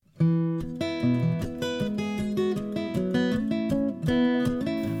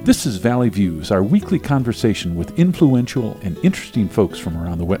This is Valley Views, our weekly conversation with influential and interesting folks from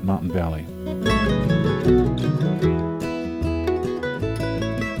around the Wet Mountain Valley.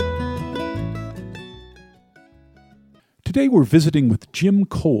 Today we're visiting with Jim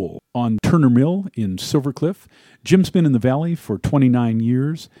Cole on Turner Mill in Silver Cliff. Jim's been in the valley for 29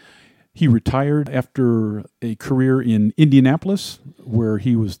 years. He retired after a career in Indianapolis, where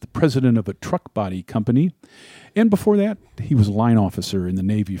he was the president of a truck body company. And before that, he was a line officer in the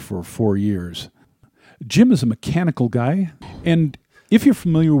Navy for 4 years. Jim is a mechanical guy, and if you're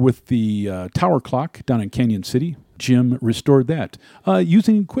familiar with the tower clock down in Canyon City, Jim restored that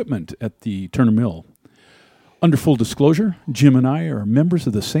using equipment at the Turner Mill. Under full disclosure, Jim and I are members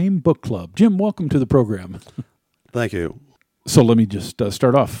of the same book club. Jim, welcome to the program. Thank you. So let me just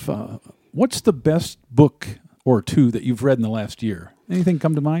start off. What's the best book or two that you've read in the last year? Anything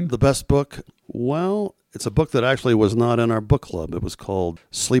come to mind? The best book? Well, it's a book that actually was not in our book club. It was called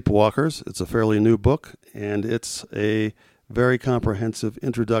Sleepwalkers. It's a fairly new book, and it's a very comprehensive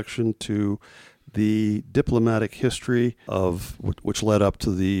introduction to the diplomatic history of which led up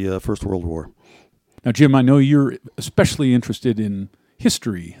to the First World War. Now, Jim, I know you're especially interested in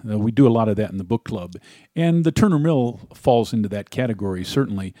history. We do a lot of that in the book club, and the Turner Mill falls into that category,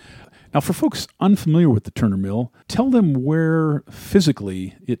 certainly. Now, for folks unfamiliar with the Turner Mill, tell them where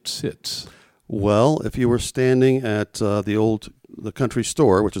physically it sits. Well, if you were standing at the country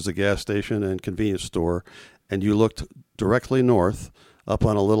store, which is a gas station and convenience store, and you looked directly north up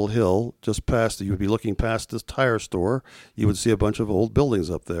on a little hill, you would be looking past this tire store, you would see a bunch of old buildings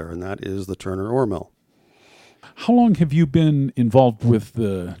up there, and that is the Turner Ore Mill. How long have you been involved with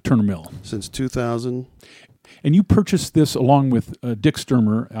the Turner Mill? Since 2000. And you purchased this along with Dick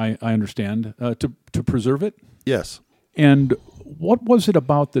Sturmer, I understand, to preserve it? Yes. And what was it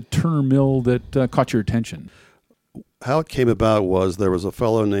about the Turner Mill that caught your attention? How it came about was there was a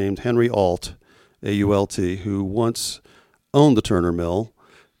fellow named Henry Ault, A-U-L-T, who once owned the Turner Mill,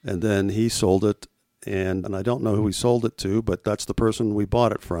 and then he sold it, and I don't know who he sold it to, but that's the person we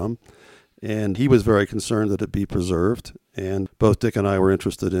bought it from. And he was very concerned that it be preserved, and both Dick and I were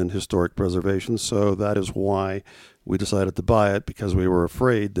interested in historic preservation, so that is why we decided to buy it, because we were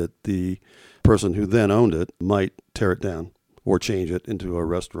afraid that the person who then owned it might tear it down or change it into a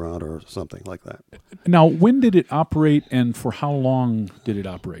restaurant or something like that. Now, when did it operate, and for how long did it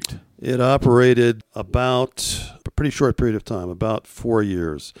operate? It operated about a pretty short period of time, about 4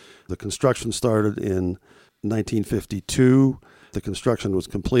 years. The construction started in 1952. The construction was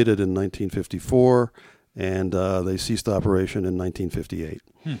completed in 1954, and they ceased operation in 1958.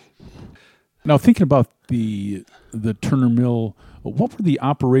 Now, thinking about the Turner Mill, what were the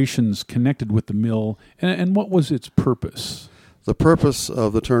operations connected with the mill, and what was its purpose? The purpose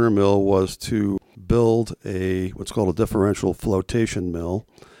of the Turner Mill was to build what's called a differential flotation mill,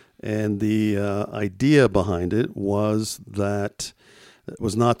 and the idea behind it was that it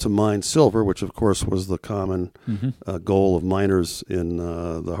was not to mine silver, which of course was the common goal of miners in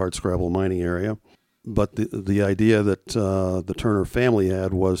the hardscrabble mining area. But the idea that the Turner family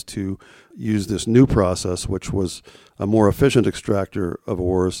had was to use this new process, which was a more efficient extractor of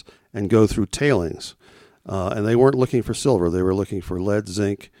ores, and go through tailings. And they weren't looking for silver. They were looking for lead,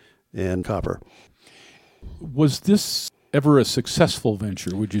 zinc, and copper. Was this ever a successful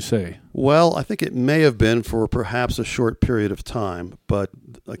venture, would you say? Well, I think it may have been for perhaps a short period of time, but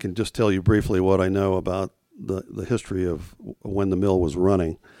I can just tell you briefly what I know about the history of when the mill was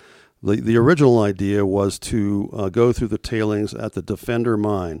running. The original idea was to go through the tailings at the Defender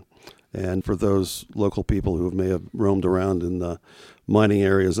mine. And for those local people who may have roamed around in the mining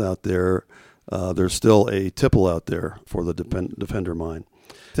areas out there, there's still a tipple out there for the Defender mine.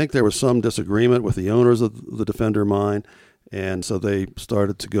 I think there was some disagreement with the owners of the Defender mine, and so they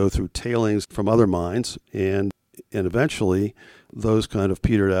started to go through tailings from other mines, and eventually those kind of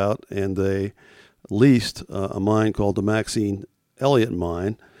petered out, and they leased a mine called the Maxine Elliott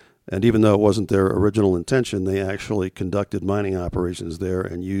mine. And even though it wasn't their original intention, they actually conducted mining operations there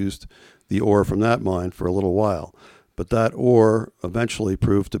and used the ore from that mine for a little while. But that ore eventually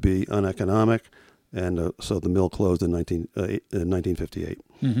proved to be uneconomic, and so the mill closed in 1958.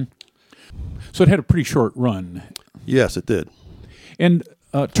 Mm-hmm. So it had a pretty short run. Yes, it did. And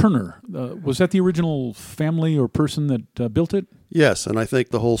Turner, was that the original family or person that built it? Yes, and I think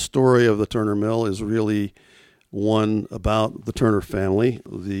the whole story of the Turner Mill is really one about the Turner family.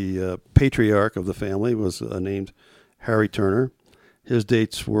 The patriarch of the family was named Harry Turner. His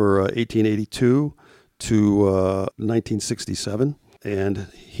dates were 1882 to 1967, and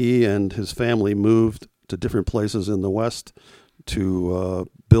he and his family moved to different places in the West to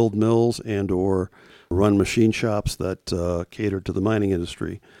build mills and or run machine shops that catered to the mining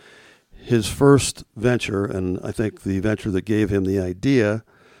industry. His first venture, and I think the venture that gave him the idea,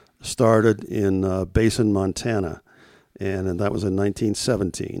 started in Basin, Montana, and that was in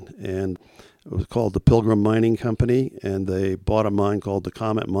 1917. And it was called the Pilgrim Mining Company, and they bought a mine called the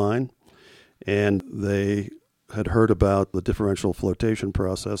Comet Mine, and they had heard about the differential flotation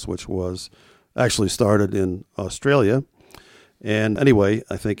process, which was actually started in Australia. And anyway,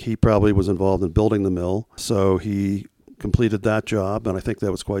 I think he probably was involved in building the mill, so he completed that job, and I think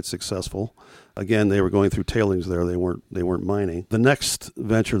that was quite successful. Again, they were going through tailings there; they weren't mining. The next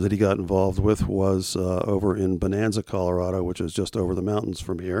venture that he got involved with was over in Bonanza, Colorado, which is just over the mountains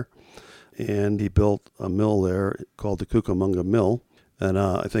from here, and he built a mill there called the Cucamonga Mill. And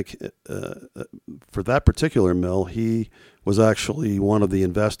I think for that particular mill, he was actually one of the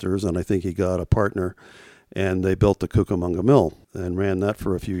investors, and I think he got a partner, and they built the Cucamonga Mill and ran that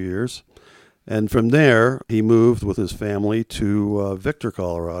for a few years. And from there, he moved with his family to Victor,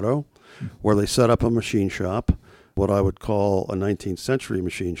 Colorado, where they set up a machine shop, what I would call a 19th century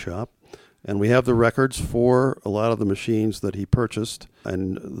machine shop. And we have the records for a lot of the machines that he purchased.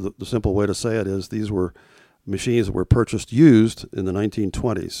 And the simple way to say it is these were machines that were purchased used in the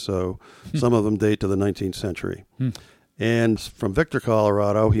 1920s. So some of them date to the 19th century. And from Victor,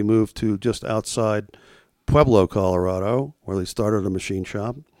 Colorado, he moved to just outside Pueblo, Colorado, where they started a machine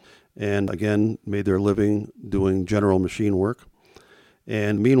shop. And again, made their living doing general machine work.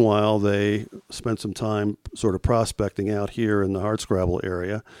 And meanwhile, they spent some time sort of prospecting out here in the Hardscrabble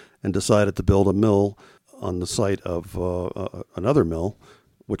area and decided to build a mill on the site of another mill,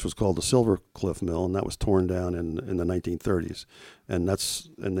 which was called the Silver Cliff Mill, and that was torn down in the 1930s. And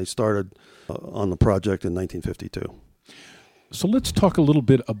they started on the project in 1952. So let's talk a little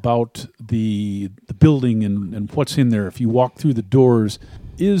bit about the building and what's in there. If you walk through the doors,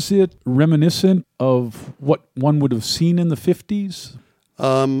 is it reminiscent of what one would have seen in the 50s?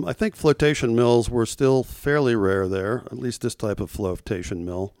 I think flotation mills were still fairly rare there, at least this type of flotation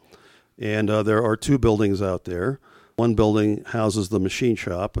mill. And there are two buildings out there. One building houses the machine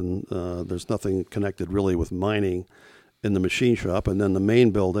shop, and there's nothing connected really with mining in the machine shop. And then the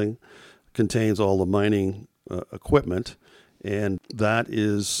main building contains all the mining equipment, and that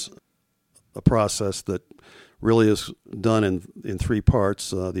is a process that really is done in three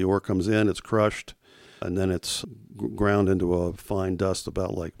parts. The ore comes in, it's crushed, and then it's ground into a fine dust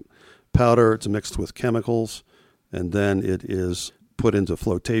about like powder. It's mixed with chemicals, and then it is put into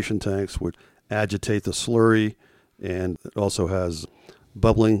flotation tanks, which agitate the slurry, and it also has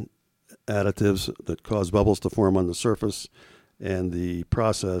bubbling additives that cause bubbles to form on the surface. And the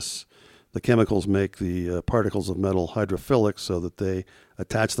process, the chemicals make the particles of metal hydrophilic so that they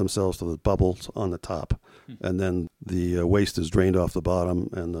attach themselves to the bubbles on the top. And then the waste is drained off the bottom,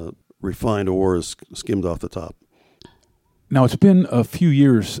 and the refined ore is skimmed off the top. Now, it's been a few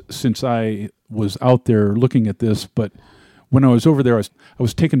years since I was out there looking at this, but when I was over there, I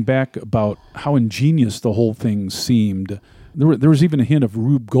was taken back about how ingenious the whole thing seemed. There was even a hint of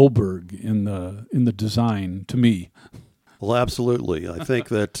Rube Goldberg in the design to me. Well, absolutely. I think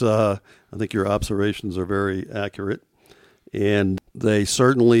that I think your observations are very accurate, and they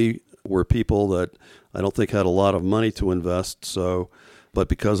certainly were people that I don't think had a lot of money to invest. So, but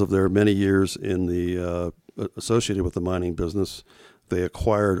because of their many years in the associated with the mining business, they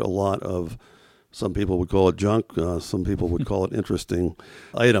acquired a lot of, some people would call it junk, some people would call it interesting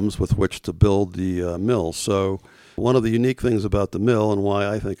items with which to build the mill. So one of the unique things about the mill, and why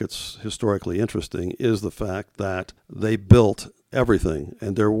I think it's historically interesting, is the fact that they built everything.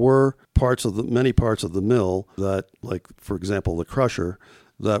 And there were many parts of the mill that, like, for example, the crusher,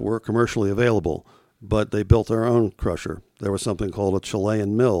 that were commercially available, but they built their own crusher. There was something called a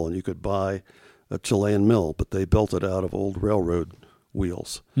Chilean mill, and you could buy a Chilean mill, but they built it out of old railroad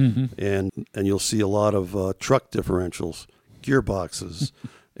wheels. Mm-hmm. And you'll see a lot of truck differentials, gearboxes,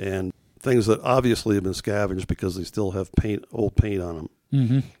 and things that obviously have been scavenged because they still have old paint on them.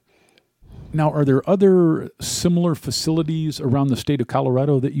 Mm-hmm. Now, are there other similar facilities around the state of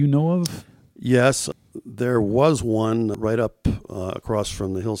Colorado that you know of? Yes, there was one right up across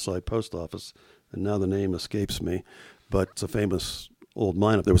from the Hillside Post Office, and now the name escapes me, but it's a famous old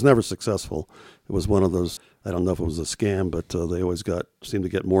mine. It was never successful. It was one of those, I don't know if it was a scam, but they always seemed to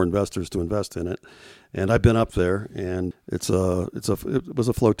get more investors to invest in it. And I've been up there, and it was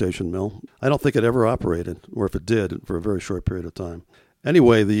a flotation mill. I don't think it ever operated, or if it did, for a very short period of time.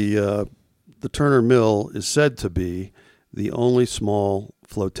 Anyway, the Turner Mill is said to be the only small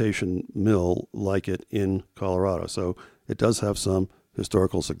flotation mill like it in Colorado. So it does have some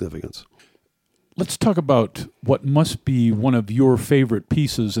historical significance. Let's talk about what must be one of your favorite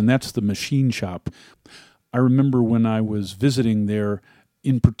pieces, and that's the machine shop. I remember when I was visiting there,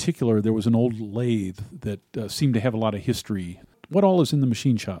 in particular, there was an old lathe that seemed to have a lot of history. What all is in the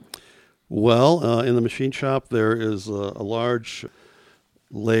machine shop? Well, in the machine shop, there is a large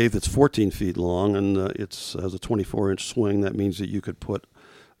lathe that's 14 feet long, and it has a 24-inch swing. That means that you could put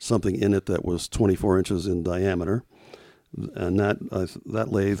something in it that was 24 inches in diameter. And that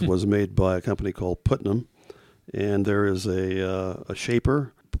lathe was made by a company called Putnam. And there is a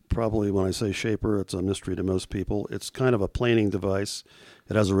shaper. Probably when I say shaper, it's a mystery to most people. It's kind of a planing device.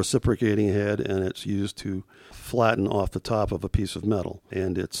 It has a reciprocating head, and it's used to flatten off the top of a piece of metal.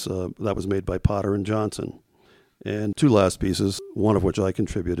 And that was made by Potter and Johnson. And two last pieces, one of which I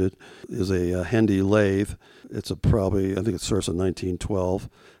contributed, is a Hendy lathe. I think it starts in 1912.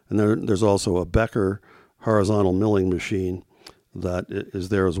 And there's also a Becker horizontal milling machine that is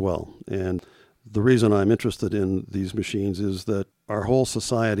there as well. And the reason I'm interested in these machines is that our whole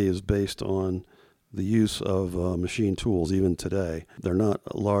society is based on the use of machine tools even today. They're not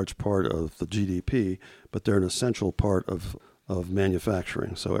a large part of the GDP, but they're an essential part of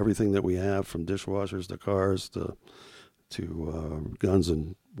manufacturing. So everything that we have, from dishwashers to cars to guns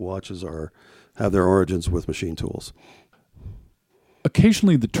and watches, have their origins with machine tools.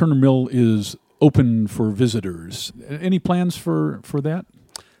 Occasionally the Turner Mill is open for visitors. Any plans for that?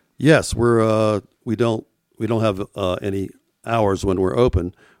 Yes, we don't have any hours when we're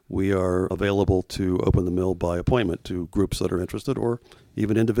open. We are available to open the mill by appointment to groups that are interested, or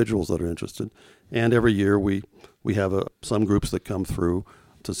even individuals that are interested. And every year we have some groups that come through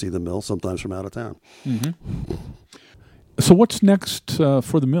to see the mill, sometimes from out of town. Mm-hmm. So what's next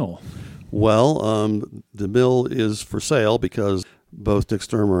for the mill? Well, the mill is for sale because both Dick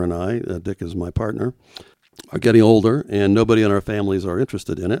Sturmer and I, Dick is my partner, are getting older, and nobody in our families are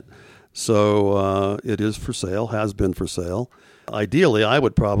interested in it. So it is for sale, has been for sale. Ideally, I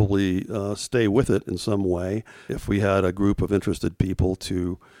would probably stay with it in some way if we had a group of interested people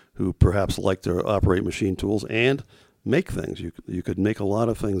who perhaps like to operate machine tools and make things. You could make a lot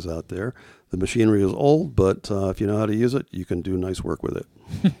of things out there. The machinery is old, but if you know how to use it, you can do nice work with it.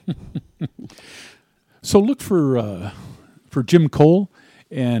 So look for Jim Cole,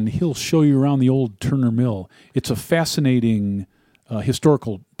 and he'll show you around the old Turner Mill. It's a fascinating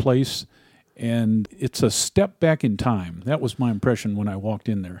historical place, and it's a step back in time. That was my impression when I walked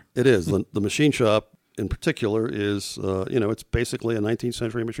in there. It is. The machine shop in particular is, it's basically a 19th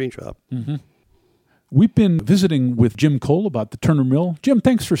century machine shop. Mm-hmm. We've been visiting with Jim Cole about the Turner Mill. Jim,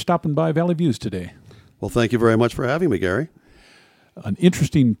 thanks for stopping by Valley Views today. Well, thank you very much for having me, Gary. An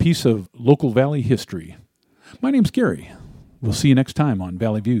interesting piece of local Valley history. My name's Gary. We'll see you next time on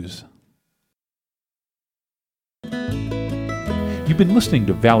Valley Views. You've been listening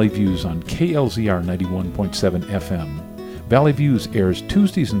to Valley Views on KLZR 91.7 FM. Valley Views airs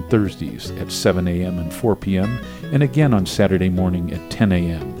Tuesdays and Thursdays at 7 a.m. and 4 p.m. and again on Saturday morning at 10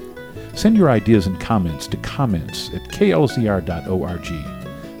 a.m. Send your ideas and comments to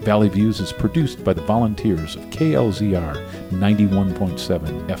comments@klzr.org. Valley Views is produced by the volunteers of KLZR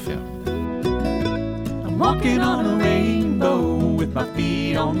 91.7 FM. I'm walking on a rainbow with my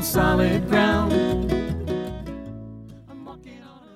feet on solid ground.